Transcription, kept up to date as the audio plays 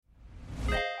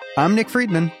I'm Nick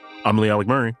Friedman. I'm Lee Alec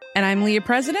Murray. And I'm Leah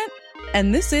President.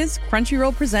 And this is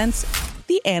Crunchyroll Presents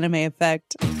The Anime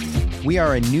Effect. We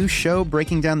are a new show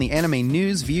breaking down the anime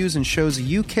news, views, and shows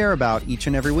you care about each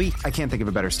and every week. I can't think of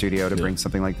a better studio to bring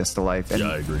something like this to life. And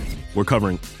yeah, I agree. We're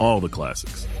covering all the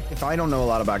classics. If I don't know a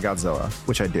lot about Godzilla,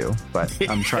 which I do, but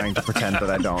I'm trying to pretend that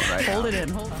I don't right now. Hold it in,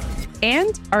 hold on.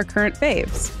 And our current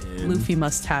faves. Luffy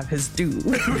must have his due.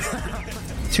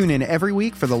 Tune in every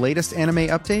week for the latest anime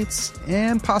updates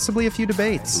and possibly a few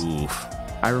debates. Oof.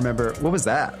 I remember, what was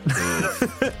that?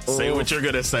 Say what you're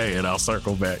going to say and I'll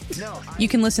circle back. You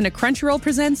can listen to Crunchyroll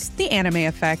Presents The Anime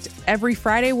Effect every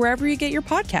Friday wherever you get your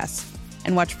podcasts.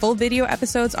 And watch full video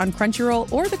episodes on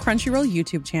Crunchyroll or the Crunchyroll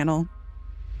YouTube channel.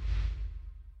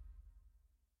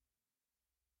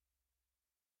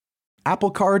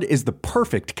 Apple Card is the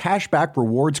perfect cashback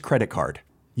rewards credit card.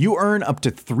 You earn up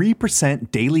to 3%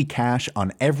 daily cash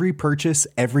on every purchase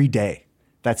every day.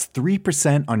 That's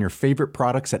 3% on your favorite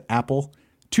products at Apple,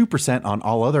 2% on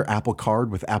all other Apple Card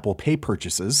with Apple Pay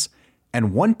purchases,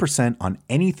 and 1% on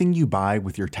anything you buy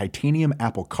with your titanium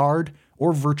Apple Card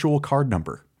or virtual card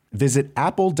number. Visit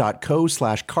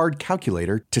apple.co/card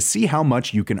calculator to see how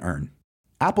much you can earn.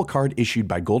 Apple Card issued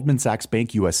by Goldman Sachs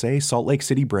Bank USA, Salt Lake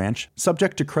City branch,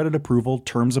 subject to credit approval,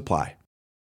 terms apply.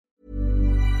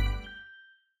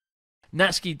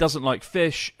 Natsuki doesn't like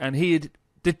fish, and he had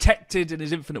detected in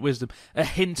his infinite wisdom a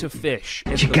hint of fish.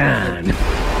 Chicken.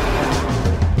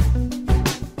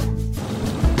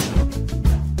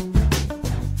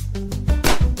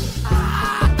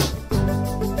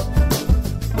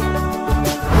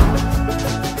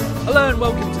 Hello and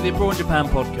welcome to the Abroad in Japan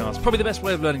podcast. Probably the best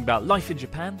way of learning about life in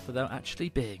Japan without actually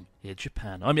being in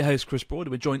Japan. I'm your host, Chris Broad,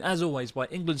 and we're joined, as always, by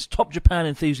England's top Japan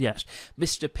enthusiast,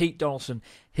 Mr. Pete Donaldson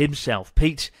himself.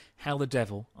 Pete, how the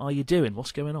devil are you doing?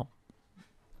 What's going on?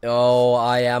 Oh,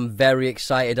 I am very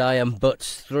excited. I am but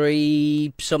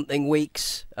 3-something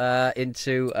weeks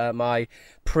into my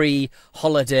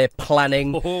pre-holiday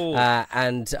planning,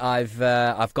 and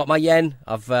I've got my yen.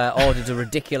 I've ordered a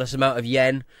ridiculous amount of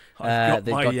yen. That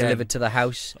got delivered to the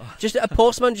house. Just a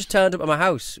postman just turned up at my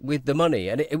house with the money,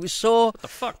 and it was so What the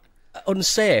fuck?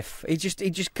 unsafe. He just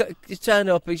turned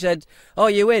up. He said, "Oh,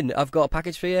 you in? I've got a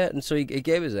package for you," and so he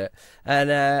gave us it. And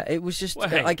it was just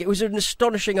it was an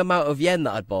astonishing amount of yen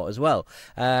that I'd bought as well.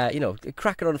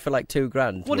 Cracking on for like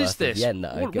 $2,000. What is this? Yen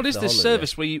that What is this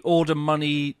service where you order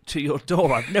money to your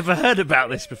door? I've never heard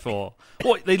about this before.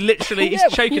 What, they literally, he's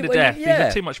choking to death. He's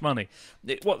had too much money.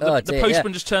 The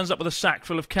postman just turns up with a sack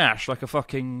full of cash like a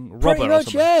fucking robber Pretty much,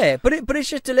 or something. yeah. But it's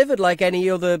just delivered like any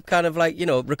other kind of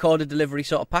recorded delivery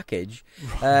sort of package.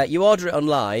 You order it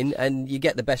online and you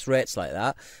get the best rates like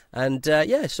that. And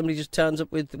somebody just turns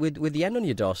up with yen on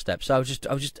your doorstep. So I was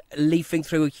just leafing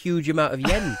through a huge amount of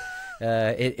yen.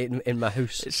 In my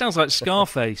house. It sounds like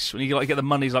Scarface when you get the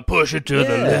money. He's like, push it to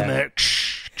the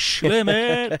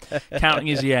limit, counting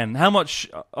his yen. How much?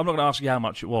 I'm not going to ask you how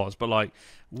much it was, but like,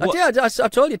 what? I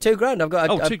told you $2,000. I've got.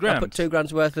 $2,000. I put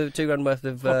 $2,000 worth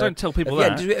of. Well, don't tell people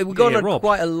that. We're going on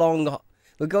quite a long.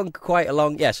 We're going quite a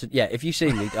long. Yes, yeah. If you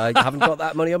see me, I haven't got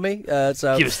that money on me.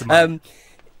 So give us the money.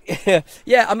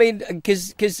 Yeah, I mean,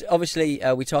 because obviously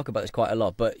we talk about this quite a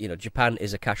lot, but Japan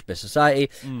is a cash-based society,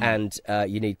 and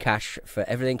you need cash for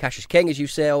everything. Cash is king, as you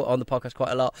say on the podcast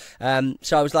quite a lot.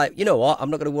 So I was like, you know what? I'm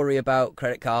not going to worry about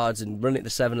credit cards and running to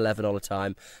 7-Eleven all the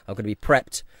time. I'm going to be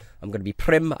prepped. I'm going to be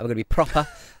prim. I'm going to be proper,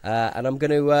 and I'm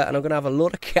going to have a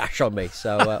lot of cash on me.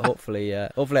 So hopefully I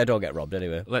don't get robbed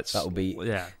anyway. That would be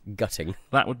gutting.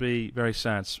 That would be very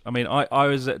sad. I mean, I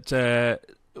was at.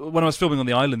 When I was filming on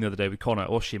the island the other day with Connor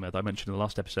Oshima that I mentioned in the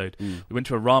last episode, we went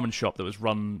to a ramen shop that was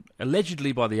run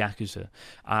allegedly by the Yakuza.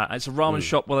 It's a ramen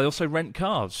shop where they also rent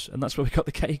cars, and that's where we got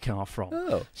the K car from.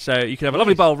 Oh. So you could have a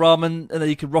lovely bowl of ramen, and then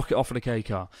you could rock it off in a K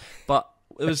car. But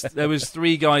there was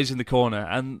 3 guys in the corner,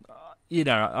 and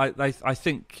I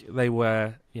think they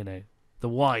were the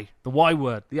Y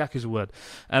word, the Yakuza word,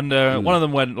 and one of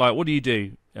them went like, "What do you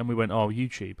do?" And we went, "Oh,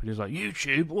 YouTube." And he was like,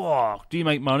 "YouTube? Whoa, do you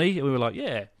make money?" And we were like,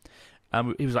 "Yeah."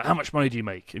 And he was like, "How much money do you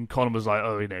make?" And Colin was like,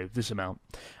 "Oh, this amount."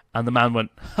 And the man went,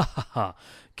 "Ha ha ha,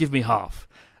 give me half."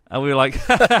 And we were like,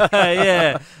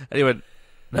 "Yeah." And he went,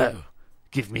 "No,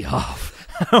 give me half."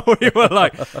 And we were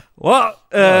like, "What?"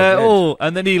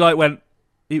 And then he went,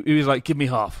 he was like, "Give me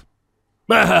half."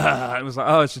 It was like,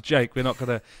 oh, it's a joke. We're not going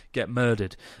to get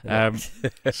murdered.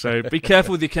 So be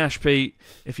careful with your cash, Pete.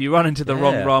 If you run into the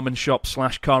wrong ramen shop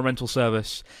 / car rental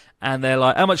service, and they're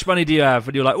like, "How much money do you have?"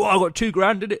 And you're like, "Well, I got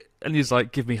 $2,000 in it," and he's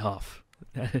like, "Give me half."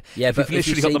 Yeah, but you've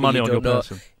literally got the money on your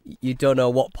person. You don't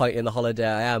know what point in the holiday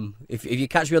I am. If you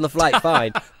catch me on the flight,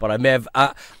 fine. But I may have,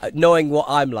 knowing what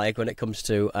I'm like when it comes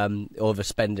to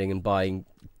overspending and buying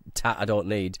tat I don't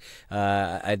need,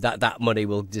 that money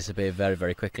will disappear very,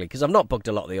 very quickly, because I've not booked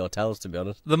a lot of the hotels, to be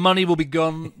honest. The money will be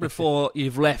gone before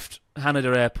you've left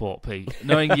Haneda Airport, Pete.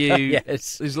 Knowing you,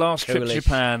 Yes. his last trip to Coolish.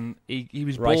 Japan, he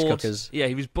was Rice bored. cookers. Yeah,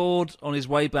 he was bored on his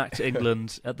way back to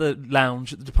England at the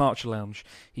departure lounge.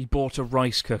 He bought a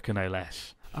rice cooker, no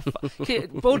less.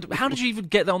 How did you even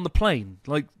get that on the plane?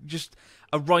 Like, just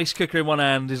a rice cooker in one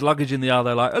hand, his luggage in the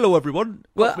other. Like, hello everyone,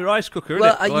 got my rice cooker.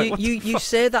 Well, innit? Like, you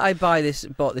say that I bought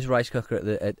this rice cooker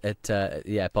at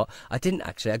the airport. I didn't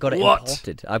actually. I got it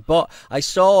imported. I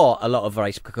saw a lot of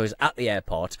rice cookers at the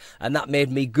airport, and that made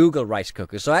me Google rice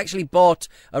cookers. So I actually bought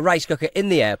a rice cooker in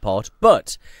the airport,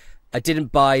 but I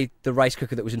didn't buy the rice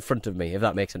cooker that was in front of me, if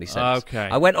that makes any sense. Okay.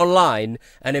 I went online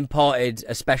and imported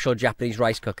a special Japanese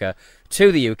rice cooker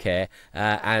to the UK,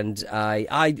 and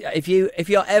if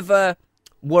you're ever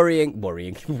worrying,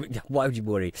 why would you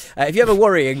worry? If you're ever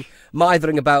worrying,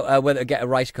 mithering about whether to get a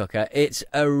rice cooker, it's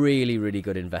a really, really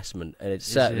good investment, and it's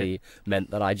certainly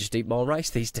meant that I just eat more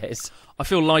rice these days. I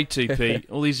feel lied to, Pete.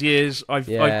 All these years, I've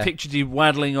pictured you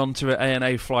waddling onto an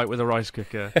ANA flight with a rice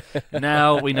cooker.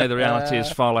 Now we know the reality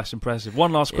is far less impressive.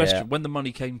 One last question. Yeah. When the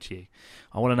money came to you,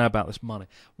 I want to know about this money.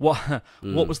 What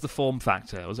was the form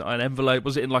factor? Was it an envelope?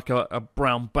 Was it in like a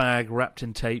brown bag wrapped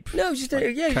in tape? No, just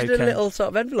like just a little sort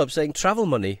of envelope saying travel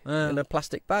money in a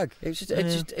plastic bag.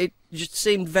 It just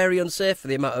seemed very unsafe for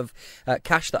the amount of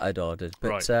cash that I'd ordered.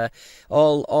 But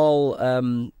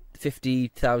all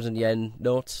 50,000 yen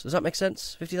notes. Does that make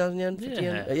sense? 50,000 yen? 50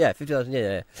 yen? Yeah, 50,000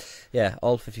 yen. Yeah,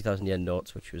 all 50,000 yen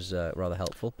notes, which was rather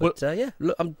helpful. But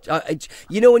look,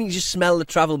 you know when you just smell the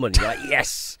travel money, you're like,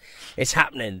 yes, it's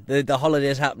happening. The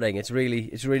holiday's happening. It's really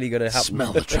going to happen.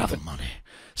 Smell the travel money.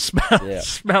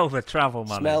 Smell the travel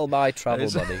money. Smell my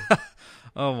travel money.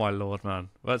 Oh my lord, man,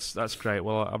 that's great.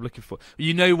 Well, I'm looking for.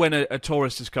 You know, when a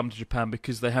tourist has come to Japan,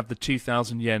 because they have the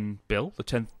 2,000 yen bill, the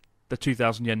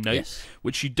 2,000 yen note,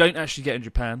 which you don't actually get in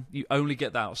Japan. You only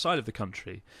get that outside of the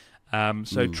country.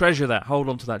 So treasure that. Hold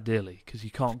on to that dearly, because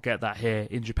you can't get that here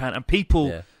in Japan. And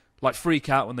people like freak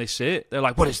out when they see it. They're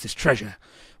like, "What is this treasure?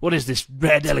 What is this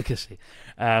rare delicacy?"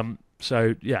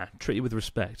 So yeah, treat you with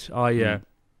respect.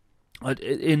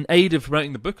 In aid of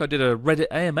writing the book, I did a Reddit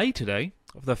AMA today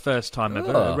for the first time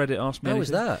ever. Reddit asked me. How was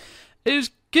that? It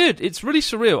was good. It's really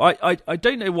surreal. I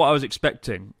don't know what I was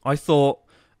expecting. I thought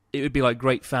it would be like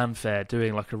great fanfare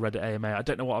doing like a Reddit AMA. I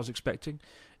don't know what I was expecting,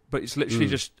 but it's literally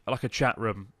just like a chat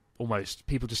room almost.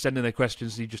 People just send in their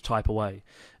questions and you just type away.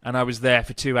 And I was there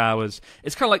for 2 hours.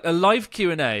 It's kind of like a live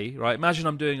Q&A, right? Imagine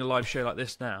I'm doing a live show like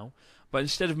this now, but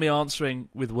instead of me answering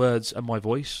with words and my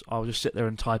voice, I'll just sit there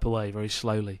and type away very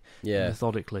slowly and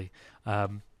methodically.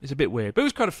 It's a bit weird, but it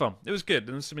was kind of fun. It was good.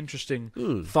 And there's some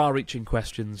interesting, far-reaching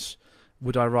questions.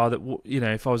 Would I rather,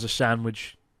 if I was a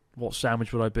sandwich, what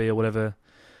sandwich would I be or whatever?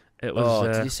 It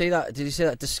was. Did you see that? Did you see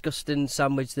that disgusting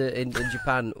sandwich that in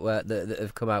Japan that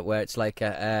have come out, where it's like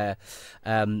that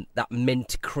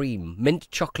mint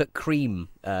chocolate cream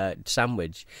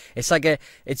sandwich? It's like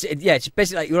it's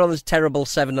basically like you're on those terrible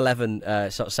 7-Eleven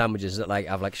sort of sandwiches that like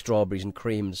have like strawberries and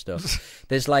cream and stuff.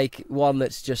 There's like one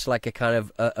that's just like a kind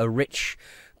of a rich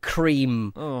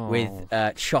cream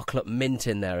with chocolate mint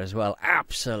in there as well.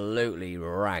 Absolutely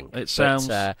rank. It sounds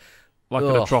like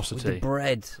an atrocity. With the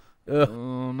bread. Ugh.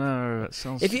 Oh no! It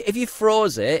sounds. If you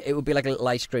froze it, it would be like a little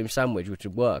ice cream sandwich, which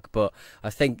would work. But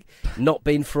I think not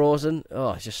being frozen,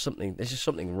 it's just something. There's just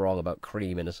something wrong about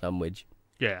cream in a sandwich.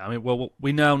 Yeah, I mean, well,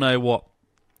 we now know what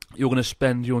you're going to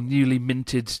spend your newly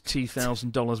minted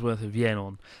 $2,000 worth of yen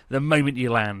on the moment you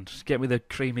land. Just get me the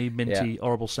creamy, minty,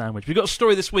 horrible sandwich. We've got a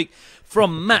story this week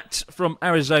from Matt from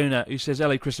Arizona, who says,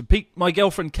 "Hello, Chris and Pete. My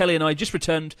girlfriend Kelly and I just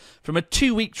returned from a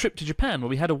 2-week trip to Japan where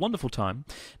we had a wonderful time.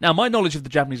 Now, my knowledge of the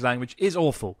Japanese language is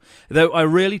awful, though I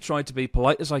really try to be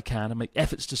polite as I can and make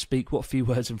efforts to speak what few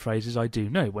words and phrases I do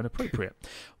know when appropriate.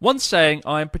 One saying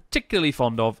I am particularly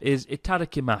fond of is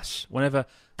itadakimasu whenever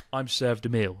I'm served a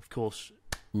meal. Of course,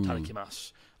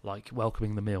 itadakimasu, like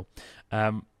welcoming the meal.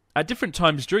 At different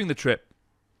times during the trip,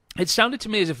 it sounded to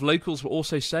me as if locals were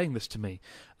also saying this to me,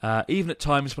 even at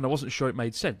times when I wasn't sure it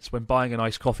made sense, when buying an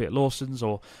iced coffee at Lawson's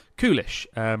or Coolish.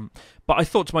 But I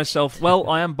thought to myself, well,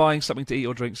 I am buying something to eat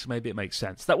or drink, so maybe it makes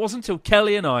sense. That wasn't until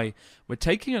Kelly and I were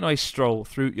taking a nice stroll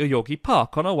through Yoyogi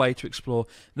Park on our way to explore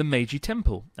the Meiji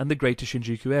Temple and the greater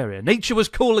Shinjuku area. Nature was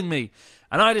calling me,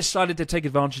 and I decided to take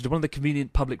advantage of one of the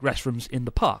convenient public restrooms in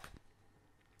the park.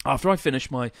 After I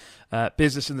finished my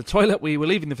business in the toilet, we were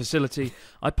leaving the facility.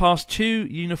 I passed 2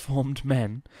 uniformed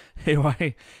men who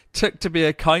I took to be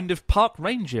a kind of park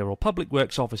ranger or public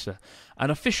works officer,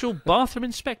 an official bathroom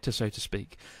inspector, so to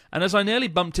speak. And as I nearly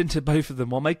bumped into both of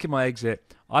them while making my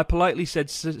exit, I politely said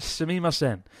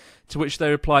 "sumimasen," to which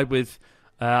they replied with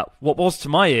what was to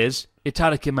my ears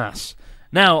 "itadakimasu."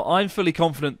 Now, I'm fully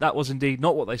confident that was indeed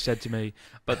not what they said to me,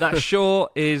 but that sure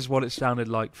is what it sounded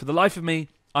like. For the life of me,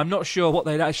 I'm not sure what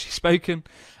they'd actually spoken,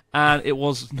 and it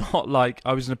was not like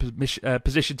I was in a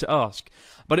position to ask.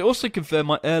 But it also confirmed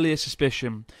my earlier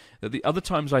suspicion that the other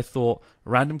times I thought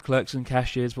random clerks and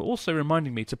cashiers were also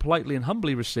reminding me to politely and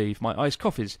humbly receive my iced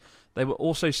coffees, they were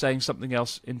also saying something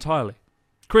else entirely.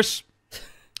 Chris,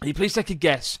 can you please take a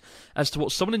guess as to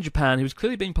what someone in Japan who was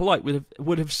clearly being polite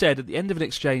would have said at the end of an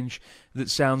exchange that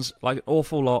sounds like an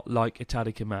awful lot like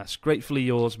 "itadakimasu"? Gratefully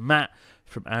yours, Matt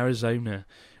from Arizona.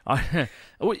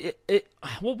 What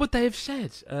would they have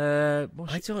said? I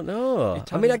don't know.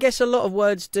 I mean, I guess a lot of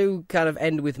words do kind of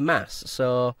end with "mass,"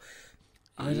 so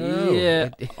I don't know. Yeah,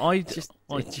 I just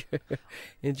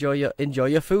enjoy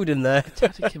your food in there.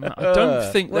 I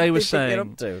don't think they were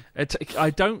saying. I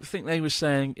I don't think they were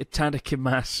saying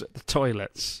 "itadakimasu" at the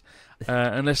toilets,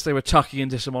 unless they were tucking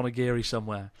into some onigiri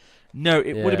somewhere. No,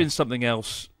 it would have been something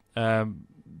else.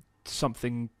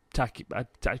 Something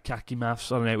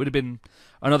takimasu. I don't know. It would have been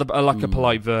another a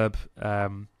polite verb.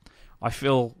 I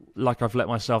feel like I've let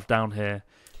myself down here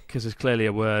because there's clearly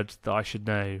a word that I should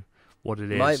know what it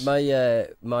is.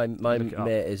 My mate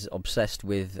is obsessed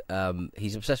with.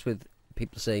 He's obsessed with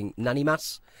people saying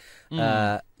 "nanimas,"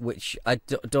 which I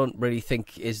don't really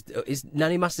think is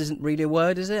 "nanimas" isn't really a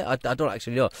word, is it? I don't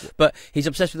actually know, but he's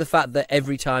obsessed with the fact that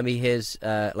every time he hears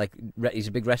he's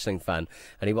a big wrestling fan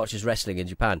and he watches wrestling in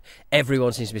Japan,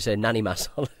 everyone seems to be saying "nanimas"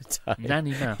 all the time.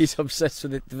 Nanimas. He's obsessed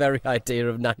with the very idea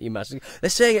of "nanimas." They're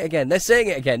saying it again.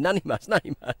 "Nanimas,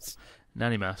 nanimas."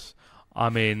 Nanimas. I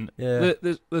mean,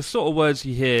 the sort of words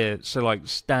you hear, so like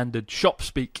standard shop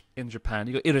speak in Japan,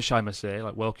 you got "irashaimase,"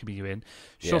 like welcoming you in,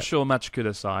 "shosho machi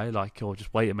kudasai," like, or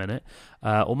just wait a minute,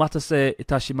 "omatase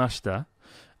itashimashita,"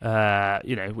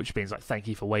 which means like thank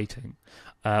you for waiting,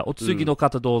 "otsugi no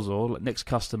kata dozo," like next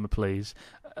customer please,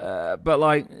 but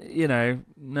like,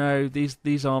 no,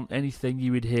 these aren't anything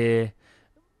you would hear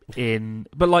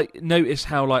but like, notice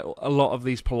how like a lot of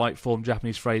these polite form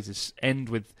Japanese phrases end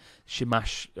with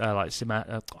shimash, I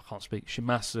can't speak,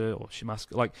 shimasu or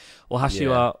shimasu, like, or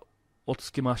hashiwa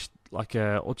otsukimash, like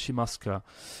otshimaska.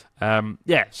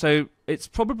 So it's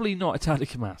probably not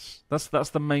itadakimasu. That's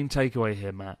the main takeaway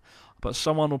here, Matt. But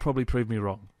someone will probably prove me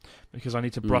wrong because I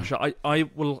need to brush up. I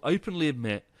will openly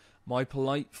admit my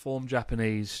polite form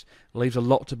Japanese leaves a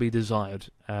lot to be desired.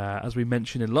 As we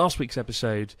mentioned in last week's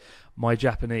episode, my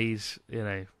Japanese,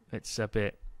 it's a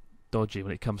bit dodgy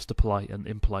when it comes to polite and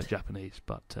impolite Japanese.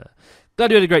 But glad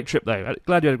you had a great trip, though.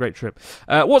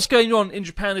 What's going on in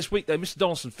Japan this week, though? Mr.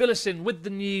 Donaldson, fill us in with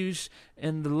the news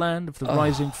in the land of the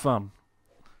rising fun.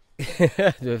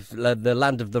 The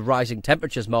land of the rising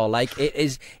temperatures, more like. It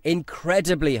is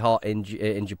incredibly hot in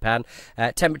Japan.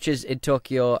 Temperatures in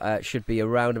Tokyo should be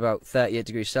around about 38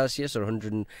 degrees Celsius or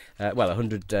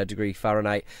 100 degree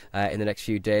Fahrenheit in the next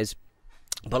few days.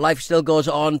 But life still goes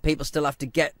on. People still have to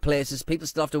get places. People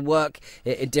still have to work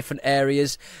in different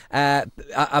areas.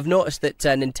 I've noticed that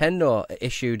Nintendo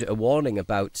issued a warning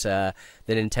about the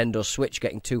Nintendo Switch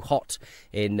getting too hot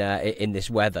in this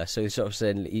weather. So he's sort of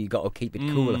saying you got to keep it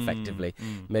cool, effectively.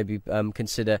 Maybe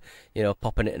consider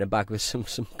popping it in a bag with some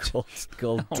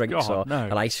cold drinks or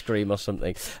an ice cream or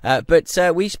something. But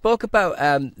we spoke about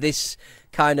this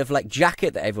kind of like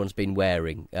jacket that everyone's been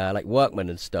wearing, like workmen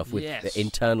and stuff, with the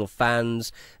internal fans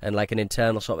and like an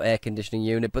internal sort of air conditioning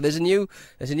unit. But there's a new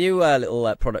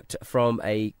little product from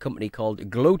a company called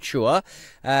Glowchua.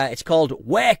 It's called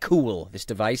Wear Cool, this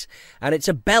device, and it's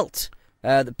a belt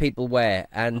that people wear,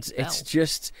 and it's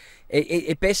just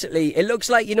it basically, it looks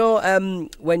like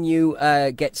when you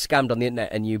get scammed on the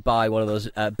internet and you buy one of those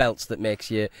belts that makes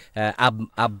your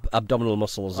abdominal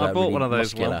muscles I bought really one of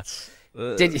those muscular. once.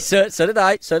 Did you? So did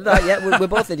I. Yeah, we're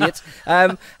both idiots.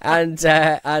 And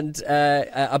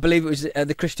I believe it was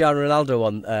the Cristiano Ronaldo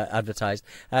one advertised.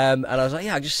 And I was like,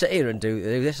 I just sit here and do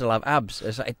this, and I'll have abs.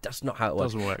 It's like, that's not how it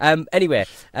works. Doesn't work. Anyway,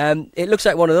 it looks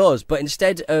like one of those, but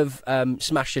instead of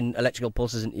smashing electrical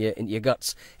pulses into your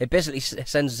guts, it basically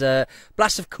sends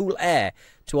blasts of cool air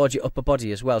towards your upper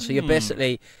body as well. So you're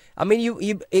basically, I mean,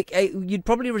 you'd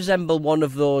probably resemble one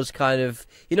of those kind of,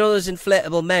 those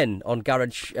inflatable men on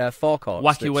garage forecourts.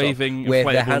 Wacky waving wave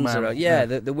inflatable their hands man. around. Yeah,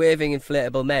 the waving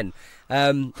inflatable men.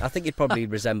 I think you'd probably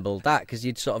resemble that because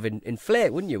you'd sort of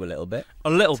inflate, wouldn't you, a little bit? A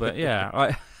little bit,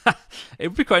 yeah. It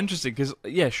would be quite interesting because,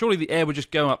 surely the air would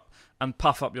just go up and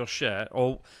puff up your shirt.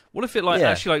 Or what if it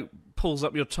actually pulls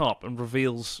up your top and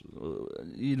reveals,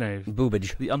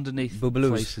 boobage, the underneath Boobaloos.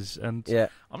 places? And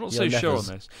I'm not Your so sure on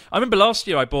this. I remember last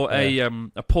year I bought a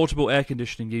portable air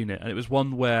conditioning unit, and it was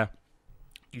one where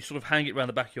you sort of hang it around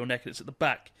the back of your neck, and it's at the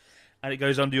back, and it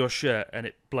goes under your shirt, and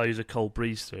it blows a cold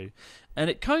breeze through. And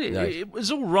it kind of it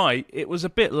was all right. It was a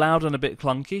bit loud and a bit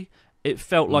clunky. It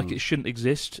felt like it shouldn't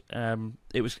exist. I think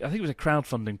it was a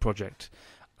crowdfunding project,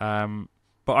 but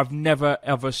I've never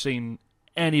ever seen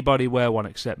anybody wear one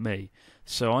except me.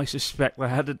 So I suspect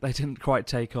they didn't quite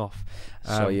take off.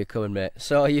 Saw you coming, mate.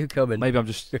 Saw you coming. Maybe I'm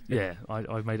just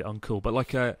I made it uncool. But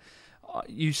like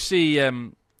you see,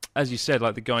 as you said,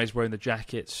 like the guys wearing the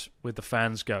jackets with the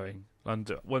fans going,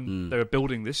 and when they were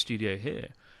building this studio here.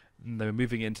 And they were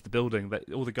moving into the building,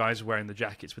 all the guys were wearing the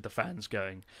jackets with the fans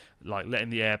going, like letting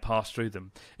the air pass through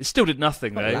them. It still did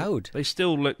nothing, though. Loud. They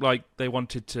still looked like they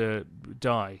wanted to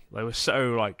die. They were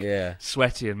so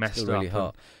sweaty and messed still up. really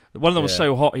hot. One of them was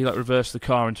so hot he reversed the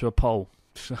car into a pole.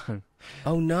 So,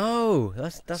 oh no,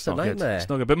 that's a nightmare. Good. It's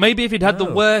not good. But maybe if he'd had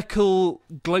the Whirlpool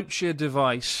Gloatia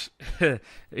device,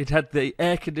 it had the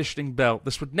air conditioning belt,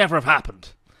 this would never have happened.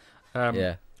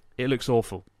 It looks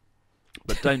awful.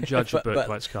 But don't judge a book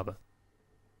by its cover.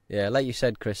 Yeah, like you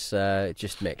said, Chris,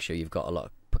 just make sure you've got a lot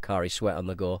of Pocari Sweat on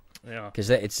the go. Yeah. Because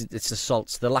it's the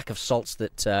salts, the lack of salts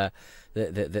that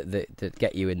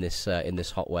get you in this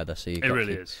hot weather. So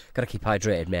got to keep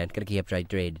hydrated, man. Got to keep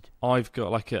hydrated. I've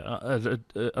got like an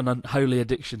unholy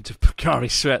addiction to Pocari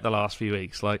Sweat the last few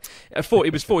weeks. Like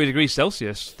it was 40 degrees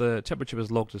Celsius. The temperature was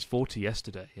logged as 40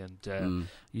 yesterday, and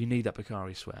you need that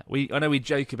Pocari Sweat. I know we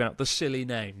joke about the silly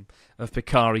name of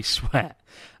Pocari Sweat,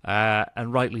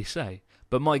 and rightly so.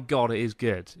 But my God, it is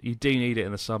good. You do need it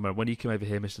in the summer. When you come over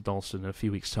here, Mr. Dolson, in a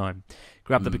few weeks' time,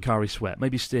 grab the Pocari Sweat.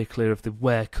 Maybe steer clear of the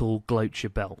Whirlpool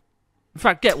Gloatia belt. In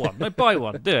fact, get one. No, buy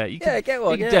one. Do it. Get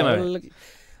one. You can demo it. Look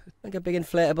like a big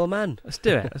inflatable man. Let's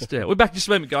do it. We're back in just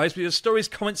a moment, guys, with your stories,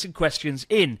 comments, and questions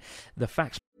in the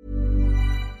Facts.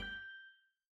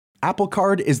 Apple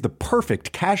Card is the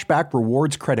perfect cashback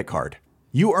rewards credit card.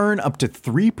 You earn up to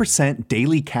 3%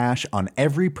 daily cash on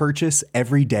every purchase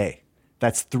every day.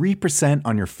 That's 3%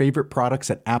 on your favorite products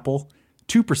at Apple,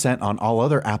 2% on all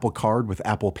other Apple Card with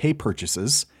Apple Pay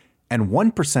purchases, and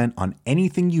 1% on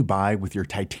anything you buy with your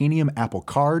titanium Apple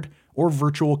Card or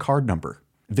virtual card number.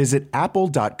 Visit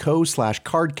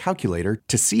apple.co/card calculator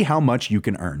to see how much you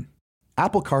can earn.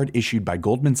 Apple Card issued by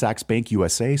Goldman Sachs Bank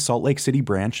USA, Salt Lake City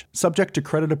branch, subject to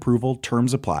credit approval,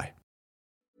 terms apply.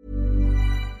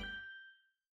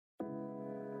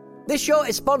 This show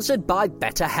is sponsored by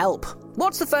BetterHelp.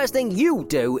 What's the first thing you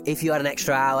do if you had an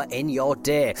extra hour in your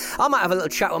day? I might have a little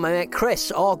chat with my mate Chris,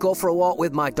 or go for a walk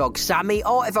with my dog Sammy,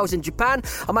 or if I was in Japan,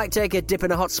 I might take a dip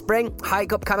in a hot spring,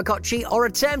 hike up Kamikochi, or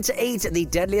attempt to eat the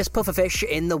deadliest pufferfish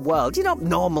in the world. You know,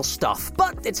 normal stuff.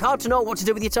 But it's hard to know what to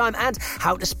do with your time and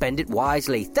how to spend it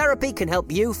wisely. Therapy can help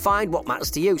you find what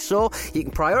matters to you, so you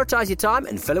can prioritise your time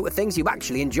and fill it with things you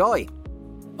actually enjoy.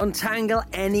 Untangle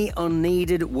any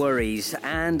unneeded worries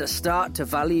and start to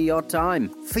value your time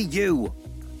for you.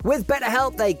 With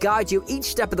BetterHelp, they guide you each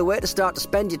step of the way to start to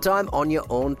spend your time on your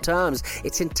own terms.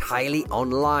 It's entirely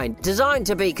online, designed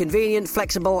to be convenient,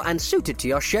 flexible, and suited to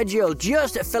your schedule.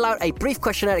 Just fill out a brief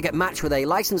questionnaire to get matched with a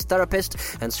licensed therapist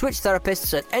and switch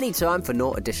therapists at any time for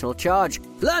no additional charge.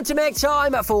 Learn to make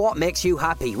time for what makes you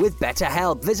happy with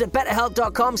BetterHelp. Visit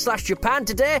betterhelp.com/Japan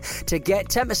today to get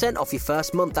 10% off your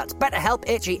first month. That's BetterHelp,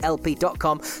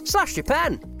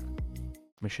 HELP.com/Japan.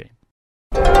 Machine.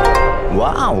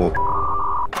 Wow.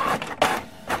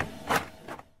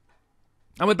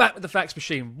 And we're back with the Facts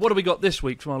Machine. What have we got this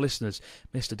week from our listeners?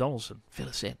 Mr. Donaldson, fill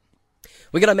us in.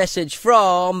 We got a message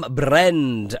from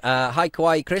Brend. Hi,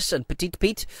 Kawaii Chris and Petite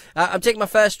Pete. I'm taking my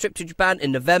first trip to Japan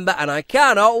in November and I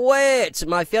cannot wait.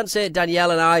 My fiancée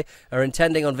Danielle and I are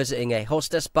intending on visiting a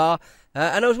hostess bar.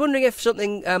 And I was wondering if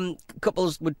something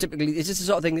couples would typically... Is this the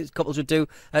sort of thing that couples would do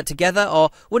together, or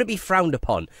would it be frowned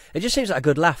upon? It just seems like a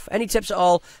good laugh. Any tips at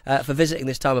all for visiting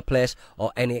this time of place,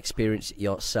 or any experience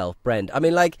yourself, Brent? I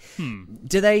mean, like,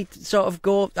 do they sort of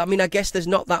go... I mean, I guess there's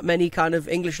not that many kind of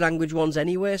English language ones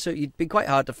anyway, so it'd be quite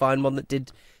hard to find one that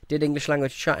did English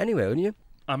language chat anyway, wouldn't you?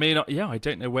 I mean, yeah, I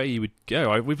don't know where you would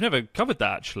go. We've never covered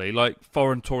that, actually, like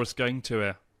foreign tourists going to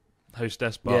a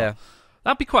hostess bar. Yeah.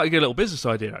 That'd be quite a good little business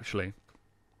idea, actually.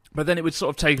 But then it would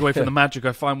sort of take away from the magic.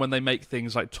 I find when they make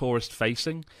things like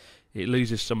tourist-facing, it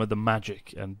loses some of the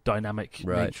magic and dynamic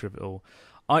nature of it all.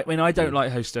 I mean, I don't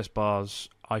like hostess bars.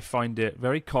 I find it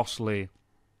very costly.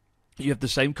 You have the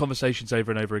same conversations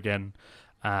over and over again.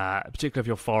 particularly if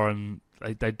you're foreign.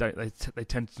 They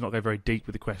tend to not go very deep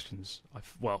with the questions.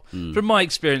 From my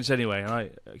experience anyway, and I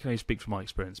can only speak from my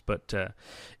experience, but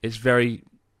it's very,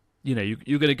 you're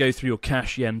going to go through your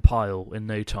cash yen pile in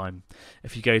no time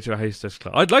if you go to a hostess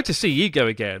club. I'd like to see you go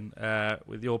again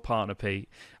with your partner Pete.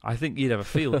 I think you'd have a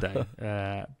field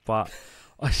day, but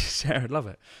I'd love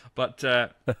it. But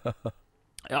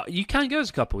you can go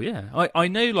as a couple, yeah. I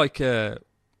know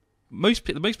most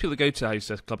people that go to a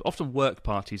hostess club often work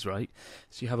parties, right?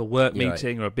 So you have a work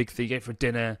meeting or a big thing, you go for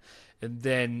dinner, and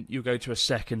then you go to a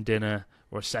second dinner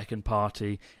or a second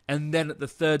party, and then at the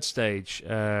third stage,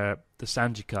 the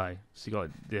sanjikai. So you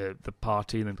got the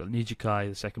party, and then you've got nijikai,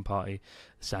 the second party,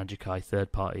 the sanjikai,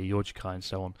 third party, yojikai, and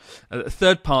so on. The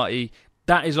third party,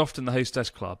 that is often the hostess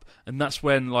club, and that's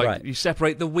when you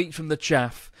separate the wheat from the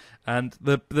chaff, and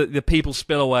the people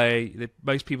spill away.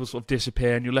 Most people sort of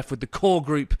disappear, and you're left with the core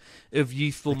group of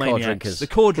youthful maniacs, the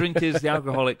core drinkers, the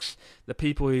alcoholics, the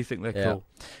people who think they're cool.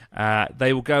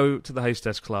 They will go to the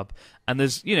hostess club, and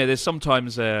there's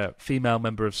sometimes a female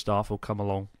member of staff will come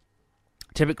along.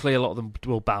 Typically, a lot of them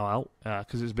will bow out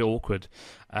because it's a bit awkward.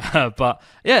 But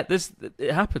yeah,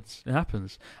 it happens. It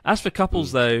happens. As for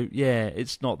couples, though,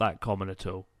 it's not that common at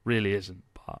all. Really isn't.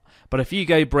 But if you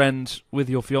go, Brend, with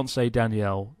your fiancée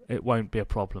Danielle, it won't be a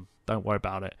problem. Don't worry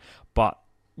about it. But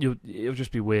it'll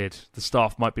just be weird. The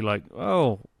staff might be like,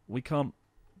 "Oh, we can't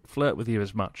flirt with you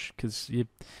as much because your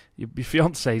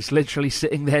fiancé's literally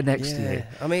sitting there next to you."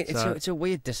 I mean, it's a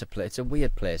weird discipline. It's a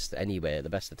weird place anyway at the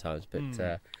best of times,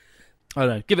 but. I don't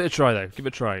know. Give it a try, though. Give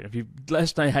it a try. If you let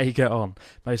us know how you get on.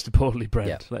 Most importantly,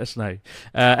 Brent, let us know.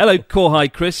 Hello, Hi,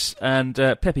 Chris and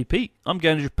Peppy Pete. I'm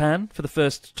going to Japan for the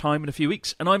first time in a few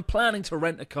weeks, and I'm planning to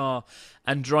rent a car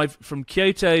and drive from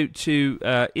Kyoto to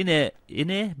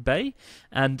Ine Bay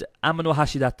and Amano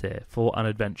Hashidate for an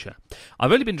adventure.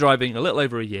 I've only been driving a little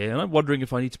over a year, and I'm wondering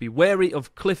if I need to be wary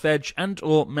of cliff edge and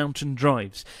or mountain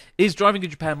drives. Is driving in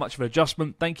Japan much of an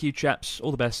adjustment? Thank you, chaps.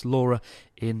 All the best. Laura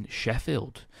in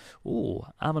Sheffield. Oh,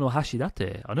 Amano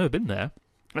Hashidate. I know I've been there.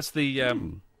 That's the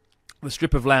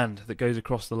strip of land that goes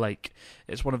across the lake.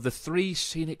 It's one of the 3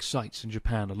 scenic sites in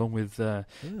Japan, along with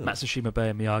Matsushima Bay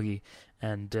in Miyagi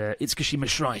and Itsukushima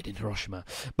Shrine in Hiroshima.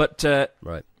 But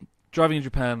driving in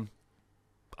Japan,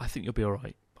 I think you'll be all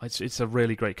right. It's a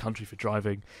really great country for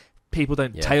driving. People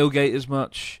don't tailgate as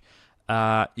much.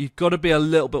 You've got to be a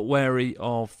little bit wary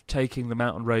of taking the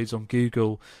mountain roads on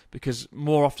Google because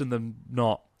more often than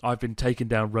not, I've been taken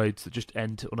down roads that just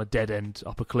end on a dead end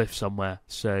up a cliff somewhere.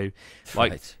 So,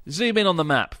 zoom in on the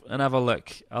map and have a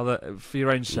look for your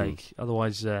own sake.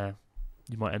 Otherwise, you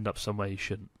might end up somewhere you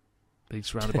shouldn't. Being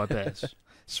surrounded by bears.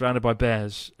 Surrounded by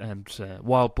bears and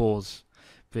wild boars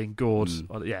being gored.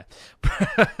 Don't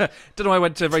know why I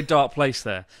went to a very dark place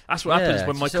there. That's what happens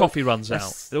when my coffee runs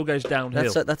out. It all goes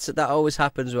downhill. That always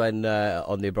happens when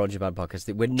on the Abroad Japan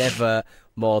podcast. We're never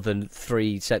more than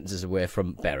 3 sentences away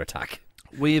from bear attack.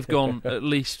 We have gone at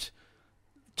least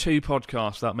 2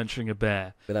 podcasts without mentioning a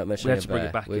bear. We had to bring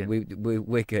it back in.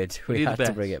 We're good. We had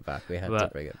to bring it back.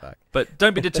 But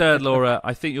don't be deterred, Laura.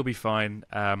 I think you'll be fine.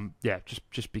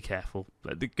 Just be careful.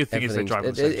 The good thing is they drive on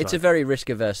the same It's side. a very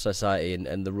risk-averse society,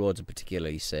 and the roads are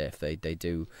particularly safe. They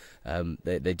do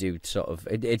sort of.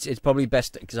 It's probably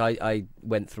best because I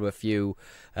went through a few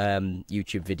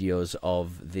YouTube videos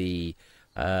of the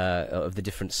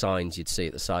different signs you'd see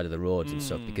at the side of the roads and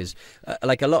stuff, because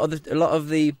like a lot of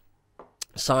the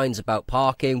signs about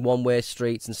parking, one-way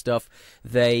streets and stuff,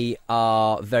 they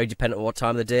are very dependent on what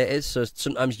time of the day it is. So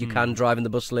sometimes you can drive in the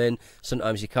bus lane,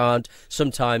 sometimes you can't.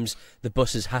 Sometimes the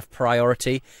buses have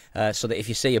priority, so that if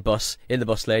you see a bus in the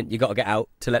bus lane, you got to get out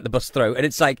to let the bus through. And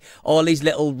it's like all these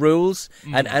little rules,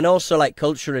 and also like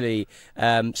culturally,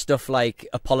 stuff like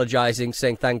apologising,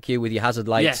 saying thank you with your hazard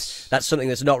lights. Yes. That's something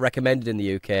that's not recommended in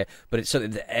the UK, but it's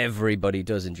something that everybody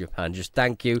does in Japan. Just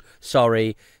thank you,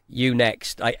 sorry, you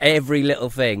next. Like every little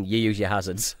thing, you use your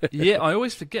hazards. Yeah, I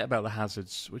always forget about the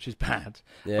hazards, which is bad.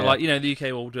 Yeah. But in the UK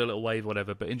we'll do a little wave or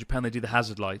whatever, but in Japan they do the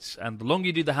hazard lights, and the longer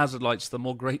you do the hazard lights, the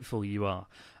more grateful you are.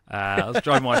 I was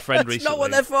driving my friend recently. It's not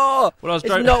what they're for. It's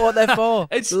not what they're for.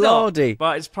 It's Lordy. not,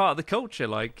 but it's part of the culture.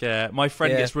 My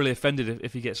friend gets really offended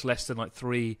if he gets less than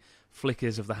 3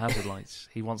 flickers of the hazard lights.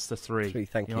 He wants the 3. 3,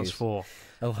 thank you. He wants 4.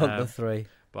 I want the 3.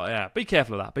 But yeah, be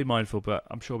careful of that. Be mindful, but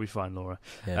I'm sure we'll be fine, Laura.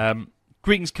 Yeah.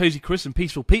 Greetings, Cozy Chris and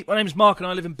Peaceful Pete. My name's Mark and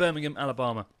I live in Birmingham,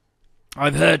 Alabama.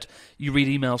 I've heard you read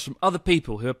emails from other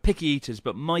people who are picky eaters,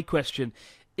 but my question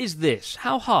is this.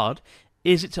 How hard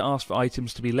is it to ask for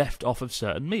items to be left off of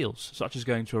certain meals, such as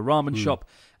going to a ramen shop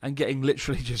and getting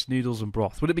literally just noodles and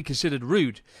broth? Would it be considered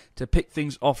rude to pick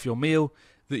things off your meal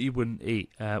that you wouldn't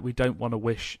eat. We don't want to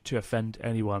wish to offend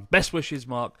anyone. Best wishes,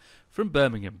 Mark, from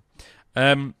Birmingham.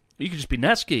 You could just be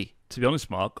Natsuki, to be honest,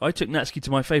 Mark. I took Natsuki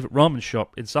to my favourite ramen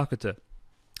shop in Sakata,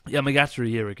 Yamagata, a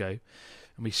year ago.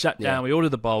 And we sat down, we ordered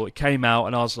the bowl, it came out,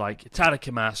 and I was like,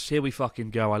 Tadakimasu, here we fucking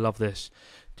go, I love this.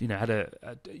 You know,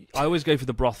 I always go for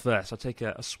the broth first. I take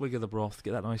a swig of the broth,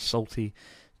 get that nice salty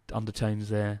undertones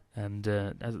there, and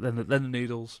then the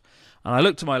noodles. And I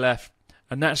looked to my left,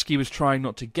 and Natsuki was trying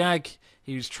not to gag.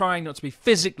 He was trying not to be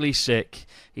physically sick.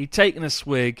 He'd taken a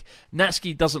swig.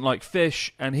 Natsuki doesn't like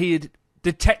fish, and he had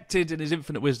detected in his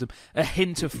infinite wisdom a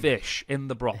hint of fish in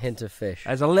the broth. A hint of fish.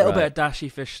 There's a little bit of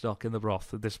dashi fish stock in the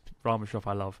broth of this ramen shop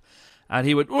I love. And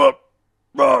he went, "Whoop,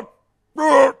 whoop,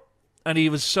 whoop," and he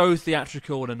was so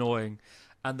theatrical and annoying.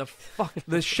 And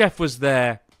the chef was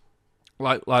there,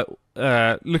 like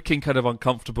looking kind of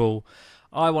uncomfortable.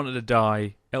 I wanted to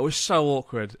die. It was so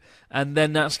awkward. And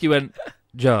then Natsuki went,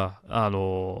 "Ja,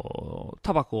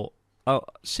 tabako. Oh,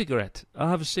 cigarette. I'll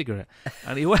have a cigarette."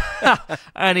 And he went,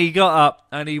 and he got up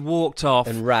and he walked off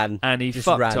and ran, and he just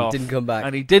fucked ran, off, didn't come back,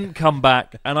 and he didn't come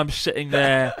back. And I'm sitting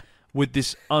there with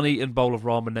this uneaten bowl of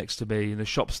ramen next to me, and the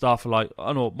shop staff are like,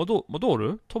 "Oh no,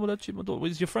 Madoru, Tomodachi, Madoru,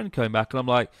 is your friend coming back?" And I'm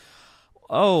like,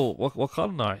 "Oh, what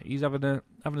can't I? He's having a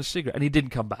cigarette," and he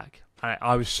didn't come back.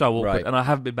 I was so awkward, and I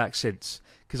haven't been back since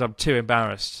because I'm too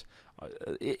embarrassed.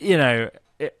 You know.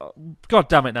 God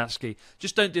damn it, Natsuki.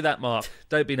 Just don't do that, Mark.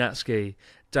 Don't be Natsuki.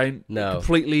 Don't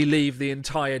completely leave the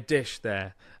entire dish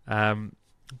there.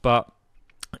 But,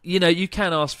 you know, you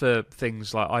can ask for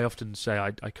things like, I often say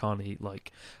I can't eat,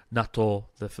 like, natto,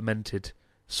 the fermented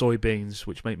soybeans,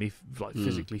 which make me, like,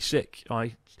 physically sick.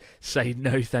 I say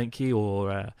no thank you,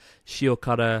 or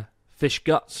shiokara fish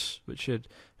guts, which are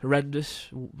horrendous,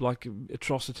 like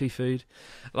atrocity food.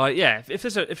 Like, yeah, if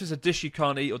there's a dish you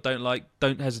can't eat or don't like,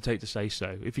 don't hesitate to say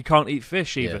so. If you can't eat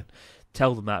fish, even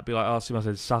tell them that. Be like, "Oh,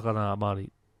 sumimasen, sakana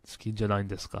amari suki janai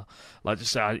desu ka?" Like,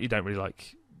 just say you don't really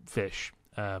like fish.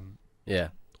 No,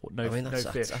 I mean,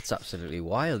 fish. That's absolutely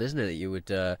wild, isn't it? That you would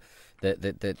that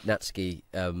Natsuki,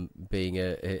 being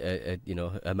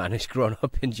a man who's grown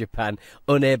up in Japan,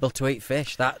 unable to eat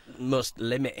fish, that must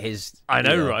limit his. I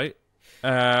know, right?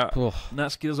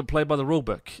 Natsuki doesn't play by the rule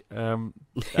book. He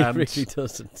really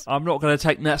doesn't. I'm not going to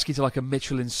take Natsuki to like a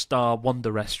Michelin star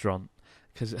wonder restaurant,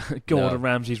 because Gordon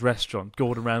Ramsay's restaurant.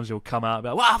 Gordon Ramsay will come out and be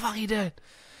like, "What the fuck are you doing?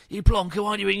 You plonker, why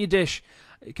aren't you eating your dish?"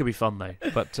 It could be fun though.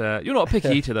 But you're not a picky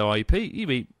eater though, are you, Pete? You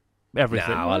eat everything.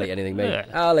 No, I'll eat anything, mate. Yeah.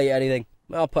 I'll eat anything.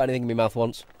 I'll put anything in my mouth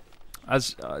once. And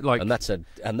that's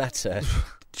a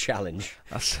challenge.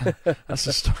 That's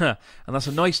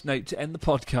a nice note to end the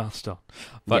podcast on.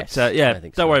 But yes, I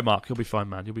think don't so. worry, Mark. You'll be fine,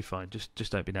 man. You'll be fine.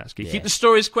 Just don't be Natsuki. Keep the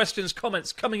stories, questions,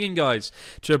 comments coming in, guys,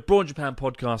 to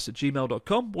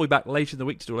abroadjapanpodcast@gmail.com. We'll be back later in the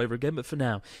week to do it all over again. But for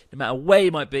now, no matter where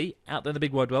you might be out there in the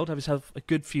big wide world, have yourself a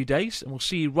good few days, and we'll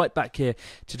see you right back here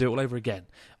to do it all over again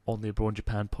on the Abroad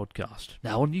Japan podcast.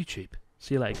 Now on YouTube.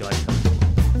 See you later,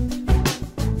 guys.